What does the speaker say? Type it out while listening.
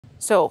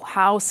So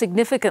how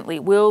significantly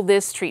will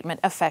this treatment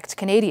affect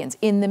Canadians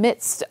in the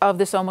midst of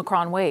this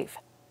Omicron wave?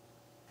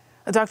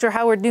 Dr.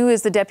 Howard Njoo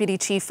is the Deputy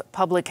Chief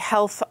Public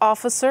Health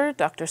Officer.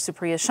 Dr.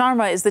 Supriya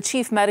Sharma is the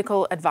Chief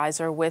Medical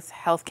Advisor with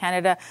Health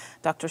Canada.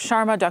 Dr.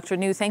 Sharma, Dr.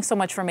 Njoo, thanks so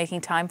much for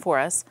making time for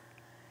us.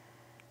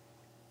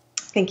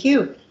 Thank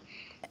you.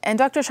 And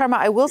Dr. Sharma,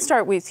 I will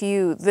start with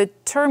you. The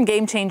term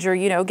game changer,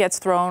 gets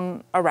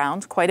thrown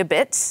around quite a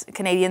bit.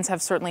 Canadians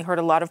have certainly heard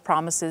a lot of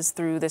promises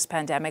through this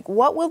pandemic.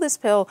 What will this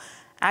pill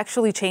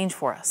actually change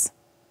for us?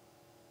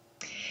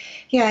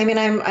 Yeah, I mean,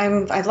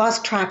 I've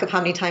lost track of how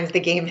many times the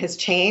game has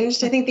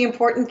changed. I think the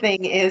important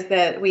thing is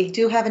that we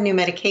do have a new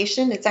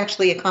medication. It's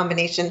actually a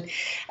combination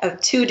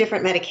of two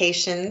different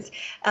medications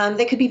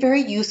that could be very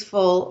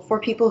useful for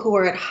people who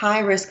are at high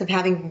risk of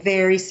having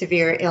very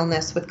severe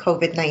illness with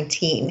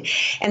COVID-19.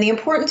 And the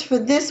importance for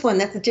this one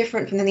that's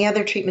different from the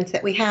other treatments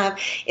that we have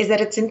is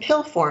that it's in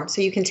pill form.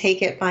 So you can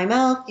take it by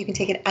mouth, you can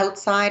take it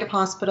outside of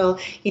hospital.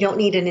 You don't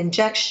need an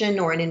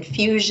injection or an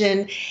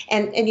infusion.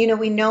 And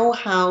we know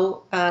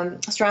how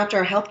strapped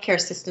our healthcare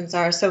systems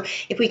are. So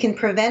if we can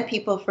prevent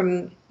people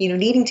from,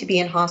 needing to be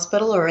in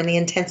hospital or in the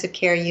intensive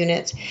care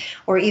unit,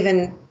 or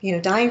even,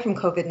 dying from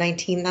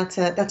COVID-19,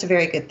 that's a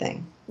very good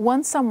thing.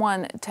 Once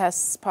someone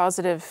tests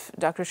positive,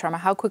 Dr. Sharma,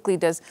 how quickly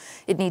does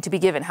it need to be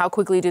given? How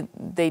quickly do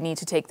they need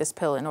to take this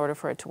pill in order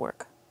for it to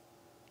work?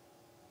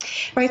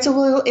 Right.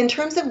 So in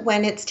terms of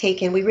when it's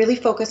taken, we really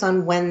focus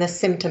on when the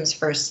symptoms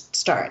first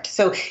start.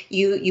 So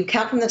you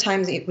count from the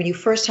time when you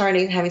first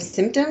started having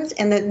symptoms,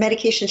 and the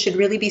medication should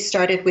really be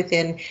started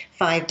within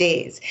 5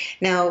 days.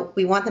 Now,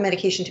 we want the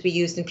medication to be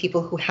used in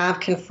people who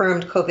have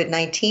confirmed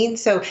COVID-19.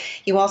 So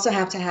you also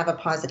have to have a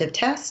positive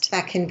test.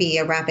 That can be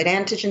a rapid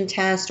antigen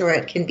test, or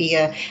it can be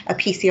a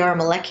PCR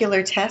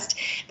molecular test.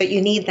 But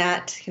you need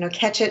that,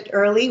 catch it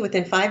early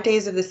within 5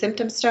 days of the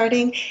symptoms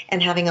starting,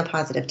 and having a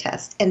positive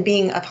test, and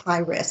being of high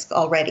risk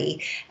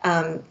already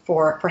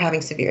for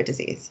having severe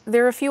disease.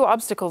 There are a few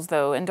obstacles,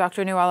 though, and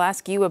Dr. Njoo, I'll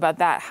ask you about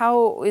that.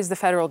 How is the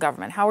federal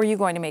government, how are you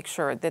going to make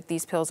sure that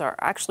these pills are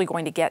actually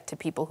going to get to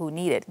people who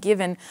need it,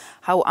 given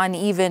how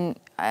uneven,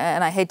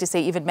 and I hate to say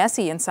even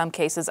messy in some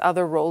cases,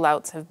 other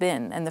rollouts have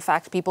been, and the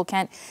fact people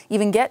can't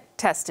even get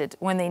tested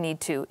when they need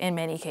to in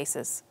many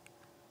cases?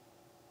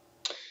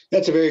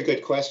 That's a very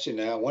good question.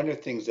 One of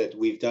the things that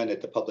we've done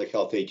at the Public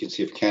Health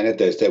Agency of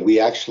Canada is that we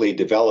actually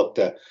developed,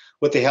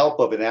 with the help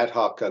of an ad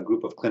hoc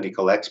group of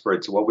clinical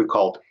experts, what we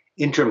called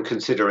interim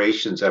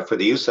considerations for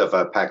the use of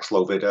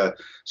Paxlovid,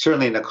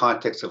 certainly in the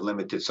context of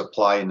limited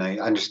supply. And I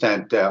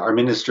understand our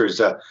ministers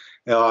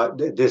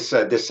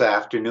this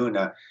afternoon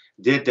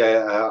did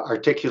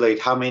articulate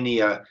how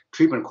many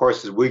treatment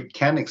courses we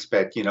can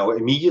expect,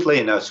 immediately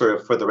and sort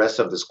of for the rest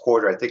of this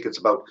quarter. I think it's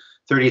about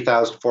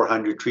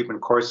 30,400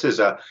 treatment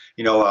courses,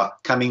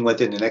 coming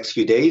within the next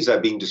few days,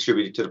 being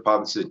distributed to the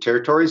provinces and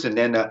territories, and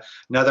then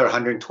another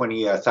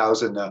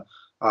 120,000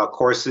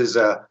 courses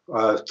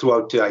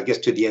throughout,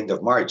 to the end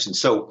of March. And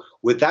so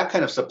with that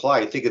kind of supply,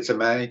 I think it's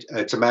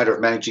a matter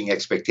of managing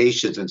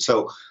expectations. And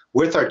so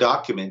with our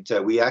document,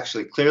 we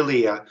actually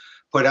clearly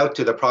put out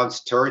to the province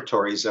and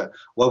territories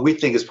what we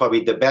think is probably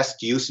the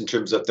best use in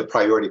terms of the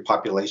priority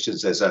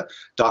populations, as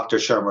Dr.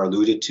 Sharma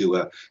alluded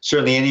to.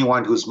 Certainly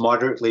anyone who's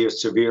moderately or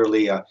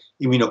severely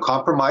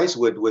immunocompromised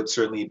would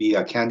certainly be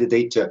a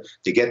candidate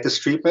to get this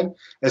treatment,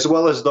 as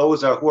well as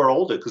those who are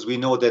older, because we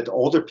know that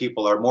older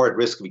people are more at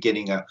risk of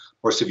getting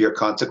more severe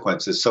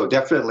consequences. So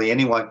definitely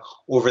anyone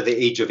over the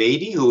age of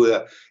 80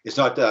 who is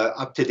not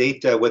up to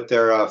date with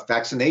their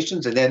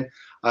vaccinations, and then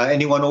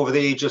anyone over the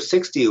age of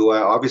 60 who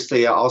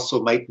obviously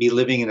also might be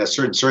living in a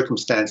certain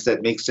circumstance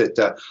that makes it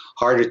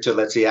harder to,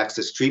 let's say,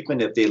 access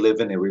treatment if they live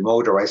in a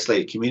remote or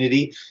isolated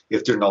community,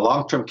 if they're in a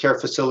long-term care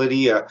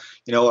facility,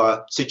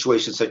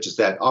 situations such as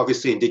that.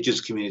 Obviously,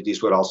 Indigenous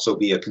communities would also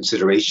be a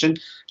consideration,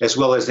 as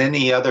well as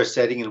any other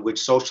setting in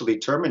which social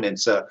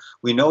determinants,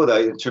 we know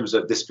that in terms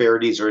of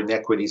disparities or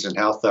inequities in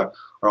health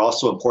are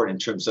also important in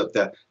terms of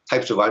the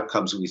types of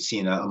outcomes we've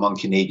seen among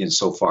Canadians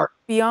so far.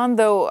 Beyond,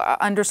 though,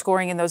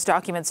 underscoring in those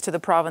documents to the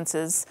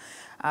provinces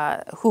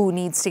who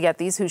needs to get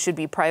these, who should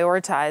be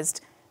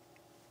prioritized,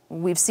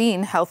 we've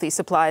seen healthy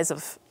supplies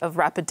of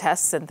rapid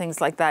tests and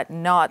things like that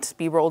not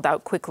be rolled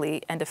out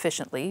quickly and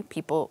efficiently.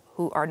 People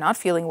who are not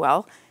feeling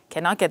well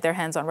cannot get their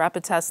hands on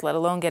rapid tests, let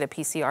alone get a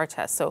PCR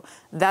test. So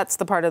that's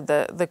the part of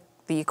the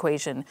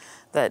equation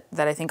that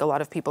I think a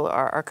lot of people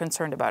are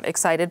concerned about.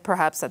 Excited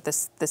perhaps that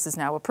this is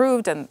now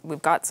approved and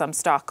we've got some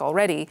stock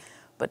already,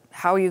 but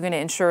how are you going to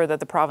ensure that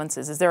the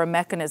provinces, is there a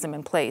mechanism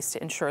in place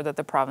to ensure that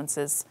the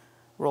provinces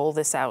roll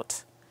this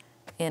out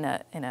in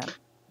a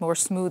more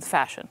smooth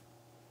fashion?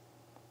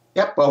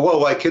 Yep. Well,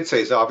 what I could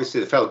say is obviously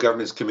the federal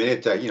government is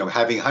committed to,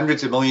 having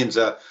hundreds of millions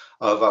of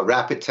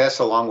rapid tests,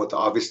 along with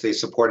obviously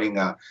supporting,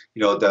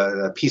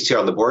 the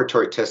PCR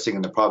laboratory testing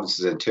in the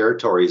provinces and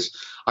territories.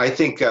 I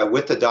think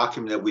with the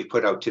document that we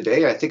put out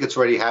today, I think it's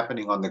already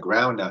happening on the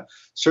ground.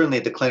 Certainly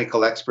the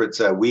clinical experts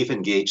we've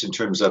engaged in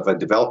terms of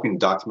developing the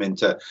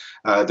document,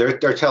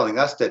 they're telling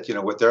us that,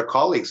 with their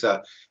colleagues,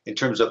 in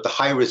terms of the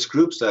high-risk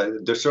groups,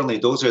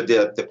 those are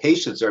the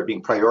patients that are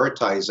being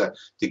prioritized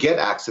to get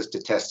access to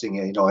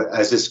testing,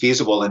 as is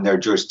feasible in their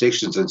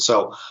jurisdictions. And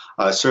so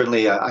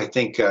certainly I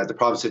think the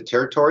provinces and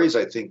territories,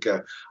 I think,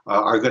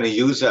 are going to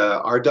use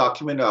our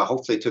document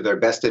hopefully to their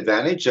best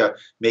advantage,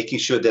 making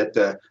sure that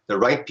the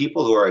right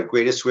people who are at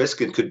greatest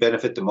risk and could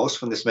benefit the most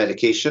from this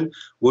medication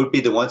would be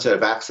the ones that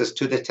have access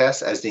to the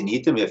tests as they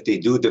need them if they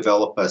do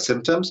develop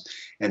symptoms.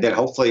 And then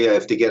hopefully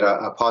if they get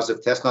a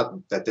positive test, not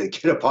that they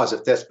get a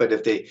positive test, but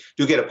if they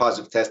do get a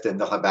positive test, then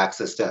they'll have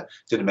access to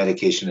the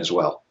medication as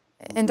well.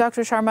 And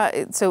Dr.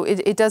 Sharma, so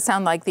it does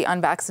sound like the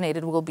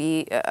unvaccinated will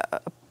be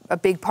a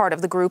big part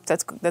of the group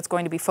that's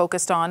going to be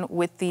focused on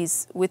with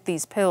these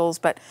pills.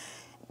 But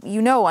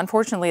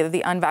unfortunately, that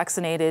the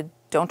unvaccinated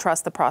don't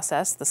trust the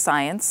process, the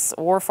science,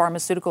 or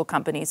pharmaceutical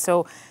companies.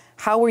 So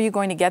how are you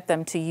going to get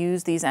them to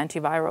use these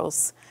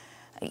antivirals,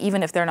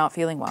 even if they're not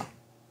feeling well?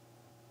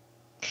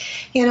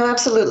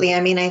 Absolutely. I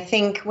mean, I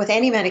think with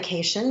any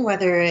medication,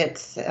 whether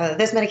it's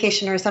this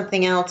medication or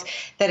something else,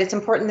 that it's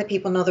important that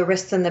people know the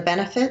risks and the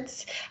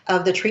benefits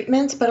of the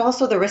treatments, but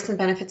also the risks and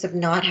benefits of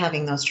not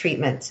having those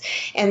treatments.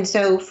 And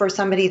so for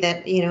somebody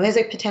that, is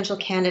a potential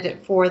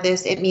candidate for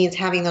this, it means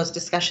having those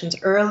discussions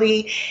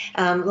early,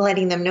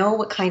 letting them know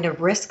what kind of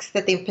risks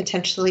that they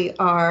potentially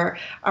are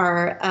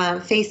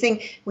facing.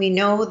 We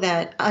know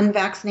that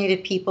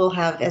unvaccinated people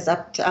have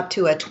up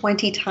to a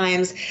 20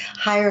 times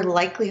higher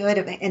likelihood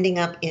of ending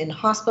up in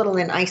hospital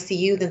and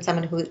ICU than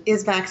someone who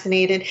is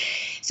vaccinated.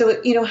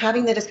 So,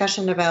 having the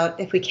discussion about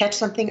if we catch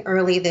something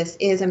early, this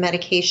is a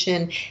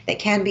medication that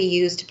can be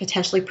used to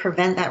potentially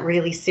prevent that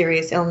really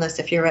serious illness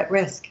if you're at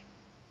risk.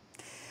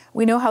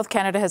 We know Health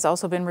Canada has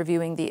also been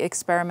reviewing the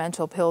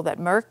experimental pill that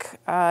Merck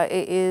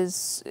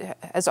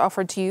has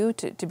offered to you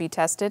to be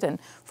tested and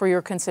for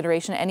your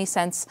consideration. Any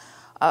sense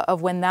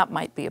of when that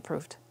might be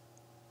approved?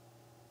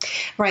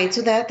 Right,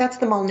 so that's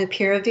the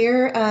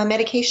molnupiravir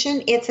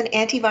medication. It's an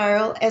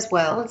antiviral as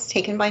well. It's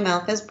taken by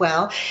mouth as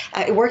well.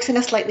 It works in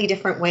a slightly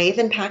different way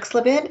than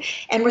Paxlovid,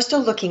 and we're still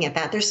looking at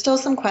that. There's still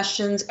some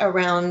questions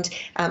around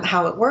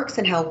how it works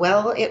and how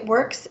well it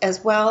works,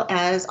 as well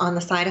as on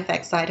the side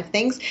effect side of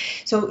things.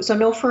 So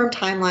no firm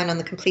timeline on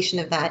the completion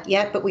of that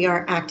yet, but we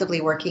are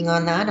actively working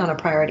on that on a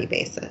priority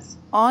basis.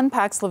 On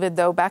Paxlovid,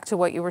 though, back to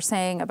what you were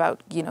saying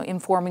about,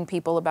 informing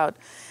people about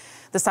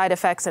the side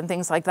effects and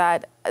things like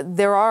that.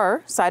 There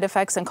are side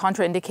effects and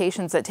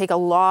contraindications that take a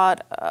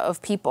lot of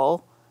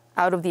people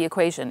out of the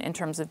equation in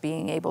terms of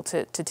being able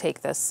to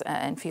take this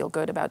and feel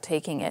good about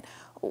taking it.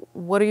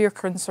 What are your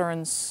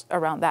concerns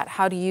around that?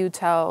 How do you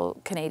tell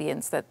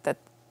Canadians that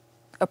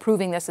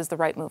approving this is the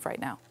right move right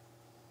now?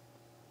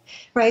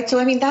 Right.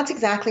 So, that's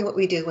exactly what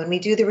we do. When we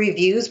do the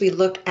reviews, we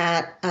look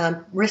at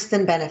risks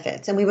and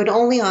benefits, and we would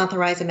only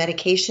authorize a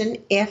medication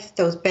if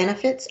those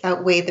benefits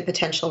outweigh the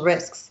potential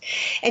risks.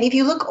 And if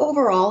you look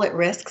overall at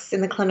risks in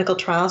the clinical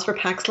trials for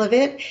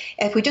Paxlovid,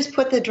 if we just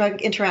put the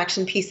drug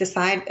interaction piece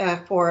aside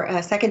for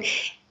a second,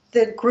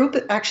 the group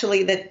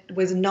actually that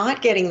was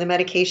not getting the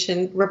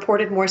medication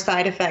reported more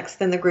side effects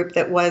than the group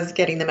that was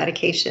getting the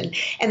medication.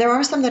 And there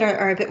are some that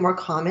are a bit more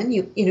common.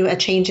 A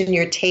change in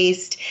your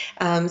taste,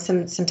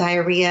 some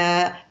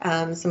diarrhea,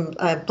 some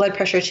blood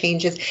pressure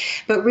changes.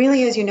 But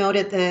really, as you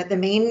noted, the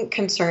main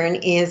concern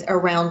is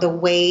around the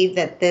way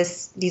that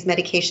these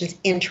medications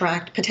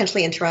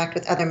potentially interact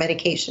with other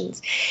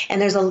medications.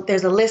 And there's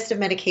a list of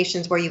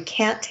medications where you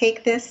can't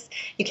take this.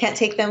 You can't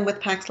take them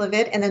with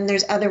Paxlovid. And then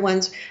there's other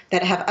ones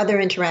that have other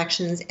interactions.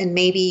 And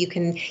maybe you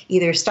can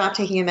either stop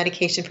taking a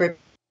medication for a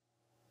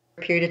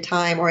period of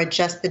time or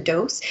adjust the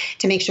dose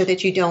to make sure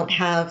that you don't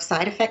have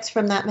side effects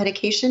from that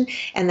medication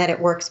and that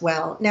it works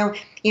well. Now,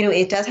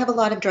 it does have a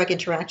lot of drug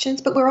interactions,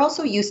 but we're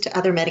also used to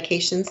other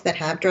medications that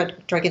have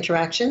drug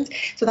interactions.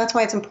 So that's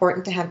why it's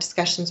important to have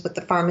discussions with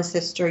the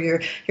pharmacist or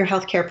your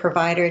healthcare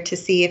provider to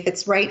see if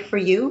it's right for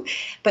you.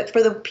 But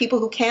for the people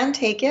who can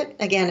take it,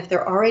 again, if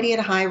they're already at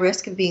a high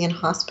risk of being in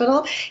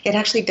hospital, it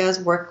actually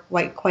does work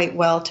quite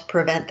well to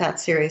prevent that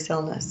serious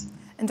illness.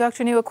 And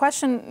Dr. Njoo, a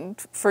question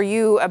for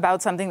you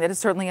about something that is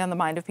certainly on the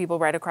mind of people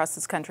right across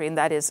this country, and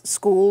that is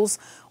schools.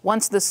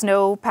 Once the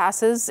snow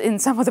passes in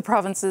some of the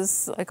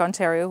provinces like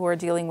Ontario who are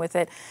dealing with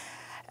it,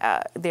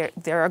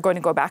 they are going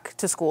to go back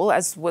to school,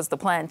 as was the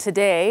plan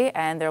today,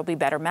 and there'll be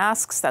better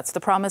masks. That's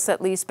the promise,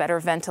 at least, better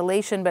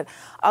ventilation, but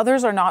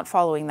others are not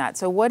following that.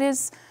 So what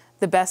is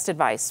the best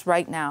advice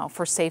right now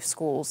for safe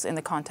schools in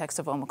the context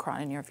of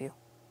Omicron, in your view?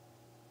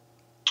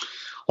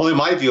 Well, in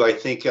my view, I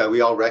think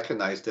we all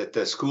recognize that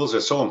the schools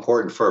are so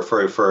important for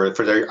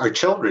our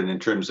children in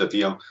terms of,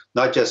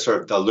 not just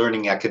sort of the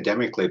learning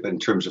academically, but in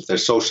terms of their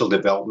social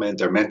development,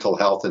 their mental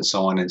health, and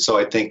so on. And so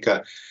I think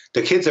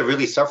the kids have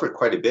really suffered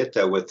quite a bit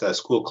with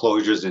school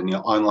closures and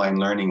online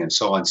learning and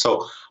so on.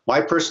 So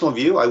my personal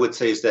view, I would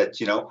say, is that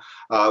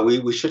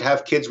we should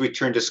have kids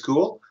return to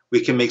school. We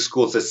can make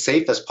schools as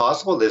safe as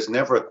possible. There's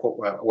never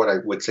what I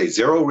would say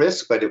zero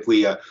risk, but if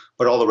we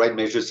put all the right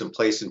measures in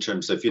place in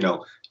terms of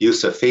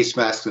use of face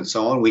masks and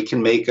so on, we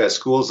can make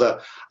schools a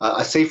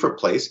safer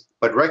place.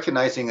 But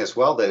recognizing as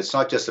well that it's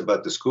not just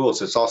about the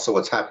schools, it's also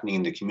what's happening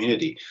in the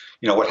community.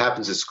 What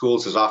happens at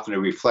schools is often a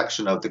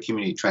reflection of the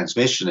community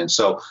transmission. And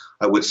so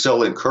I would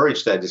still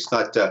encourage that it's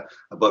not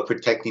about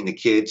protecting the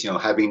kids,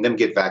 having them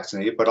get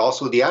vaccinated, but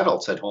also the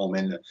adults at home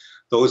and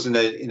those in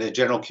the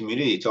general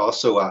community to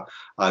also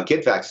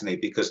get vaccinated,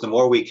 because the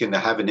more we can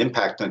have an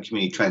impact on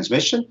community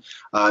transmission,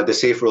 the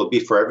safer it will be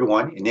for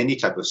everyone in any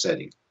type of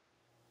setting.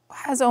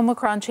 Has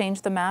Omicron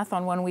changed the math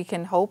on when we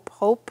can hope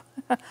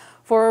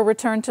for a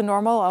return to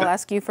normal? I'll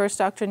ask you first,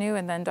 Dr. Njoo,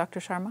 and then Dr.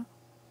 Sharma.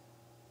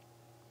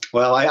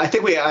 Well, I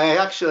think I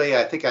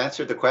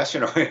answered the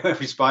question or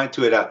responded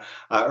to it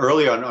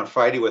earlier on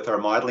Friday with our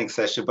modeling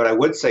session. But I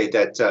would say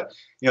that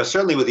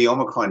certainly with the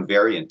Omicron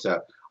variant,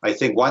 I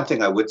think one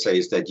thing I would say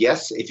is that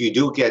yes, if you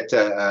do get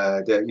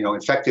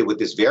infected with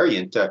this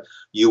variant,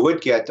 you would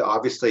get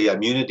obviously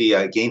immunity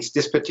against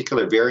this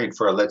particular variant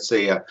for, let's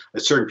say, a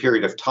certain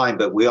period of time.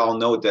 But we all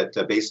know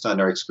that based on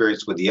our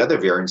experience with the other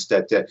variants,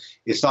 that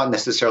it's not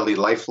necessarily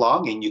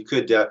lifelong, and you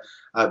could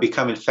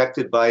become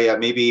infected by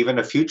maybe even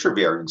a future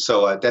variant.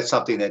 So that's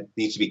something that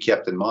needs to be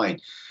kept in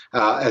mind.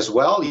 As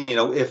well,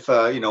 if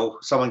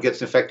someone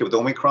gets infected with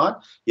Omicron,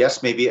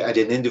 yes, maybe at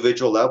an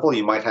individual level,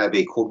 you might have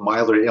a quote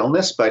milder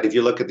illness. But if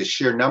you look at the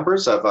sheer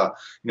numbers of,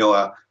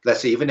 let's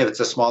say, even if it's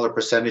a smaller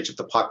percentage of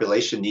the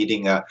population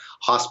needing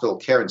hospital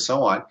care and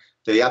so on,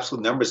 the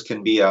absolute numbers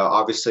can be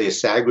obviously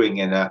staggering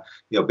and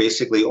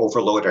basically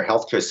overload our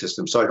healthcare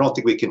system. So I don't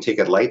think we can take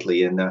it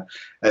lightly. And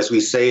as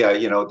we say,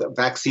 the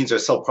vaccines are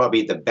still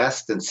probably the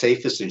best and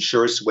safest and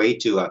surest way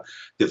to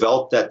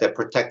develop that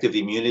protective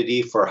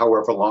immunity for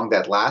however long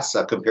that lasts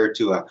compared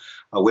to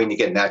when you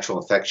get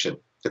natural infection.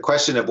 The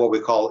question of what we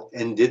call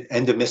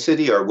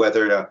endemicity, or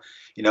whether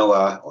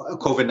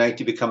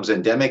COVID-19 becomes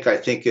endemic, I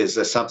think is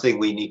something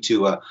we need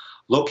to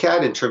look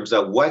at in terms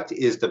of what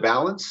is the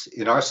balance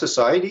in our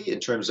society in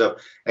terms of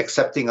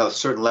accepting a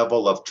certain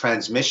level of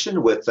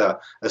transmission with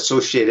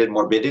associated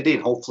morbidity,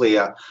 and hopefully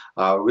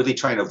really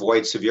trying to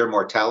avoid severe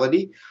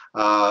mortality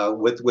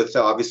with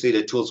obviously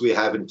the tools we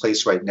have in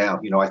place right now.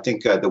 I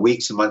think the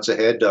weeks and months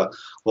ahead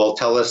will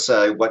tell us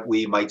what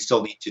we might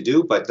still need to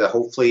do, but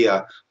hopefully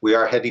we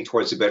are heading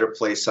towards a better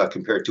place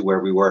compared to where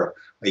we were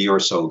a year or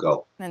so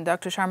ago. And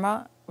Dr.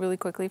 Sharma, really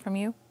quickly from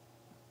you.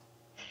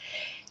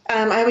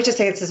 I would just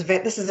say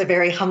this is a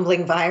very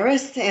humbling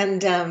virus,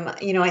 and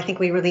I think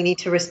we really need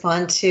to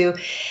respond to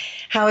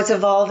how it's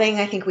evolving.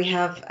 I think we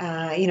have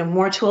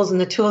more tools in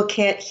the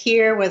toolkit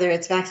here, whether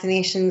it's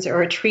vaccinations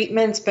or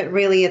treatments, but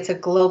really it's a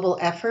global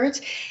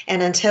effort.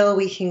 And until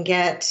we can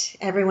get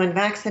everyone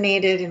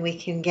vaccinated and we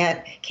can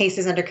get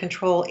cases under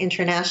control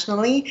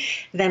internationally,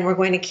 then we're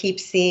going to keep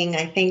seeing,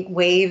 I think,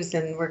 waves,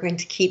 and we're going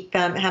to keep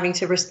having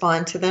to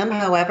respond to them.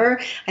 However,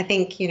 I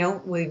think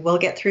we will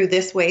get through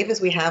this wave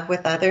as we have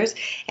with others,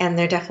 and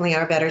there definitely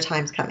are better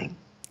times coming.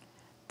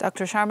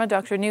 Dr. Sharma,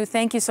 Dr. Njoo,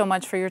 thank you so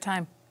much for your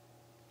time.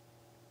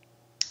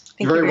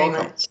 Thank you very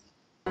much.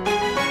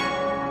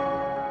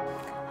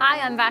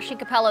 Hi, I'm Vashi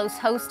Capellos,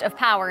 host of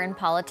Power in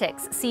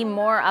Politics. See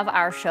more of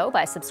our show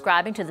by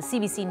subscribing to the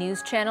CBC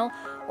News channel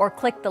or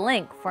click the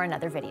link for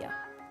another video.